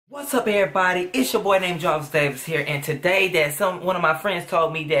What's up, everybody? It's your boy named Jarvis Davis here, and today one of my friends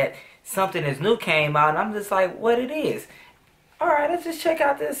told me that something is new came out, and I'm just like, what it is? All right, let's just check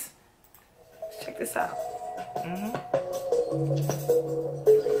out this. Let's check this out.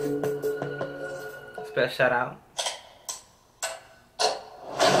 Special shout out.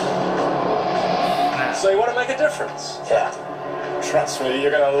 So you want to make a difference? Yeah. Trust me, you're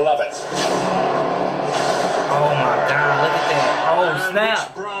gonna love it. Oh my God! Look at that! Oh snap!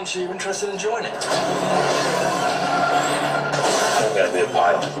 Which branch are you interested in joining? I'm gonna be a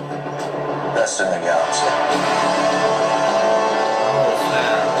pilot. Best in the galaxy. Oh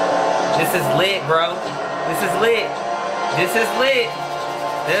snap! This is lit, bro. This is lit. This is lit.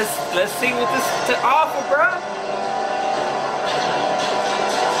 Let's see what this to offer, bro.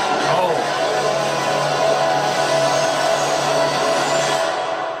 Oh.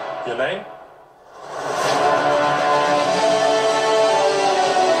 Your name?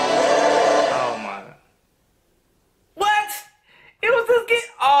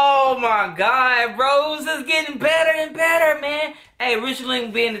 Oh my God, bro, this is getting better and better, man. Hey, original link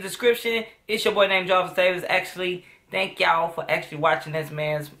will be in the description. It's your boy named Jarvis Davis. Actually, thank y'all for actually watching this,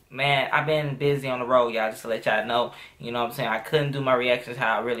 man. I've been busy on the road, y'all, just to let y'all know. You know what I'm saying? I couldn't do my reactions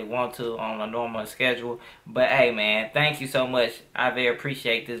how I really want to on a normal schedule. But hey, man, thank you so much. I very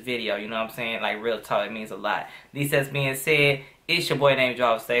appreciate this video. You know what I'm saying? Like, real talk, it means a lot. These that's being said, it's your boy named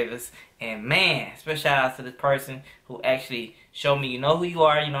Jarvis Davis. And man, special shout out to this person who actually showed me you know who you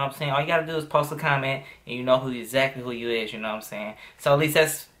are, you know what I'm saying? All you gotta do is post a comment and you know exactly who you is, you know what I'm saying? So at least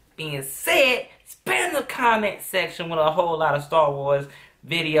that's being said, spam the comment section with a whole lot of Star Wars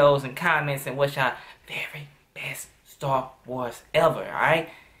videos and comments and what's your very best Star Wars ever, alright?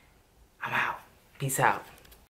 I'm out. Peace out.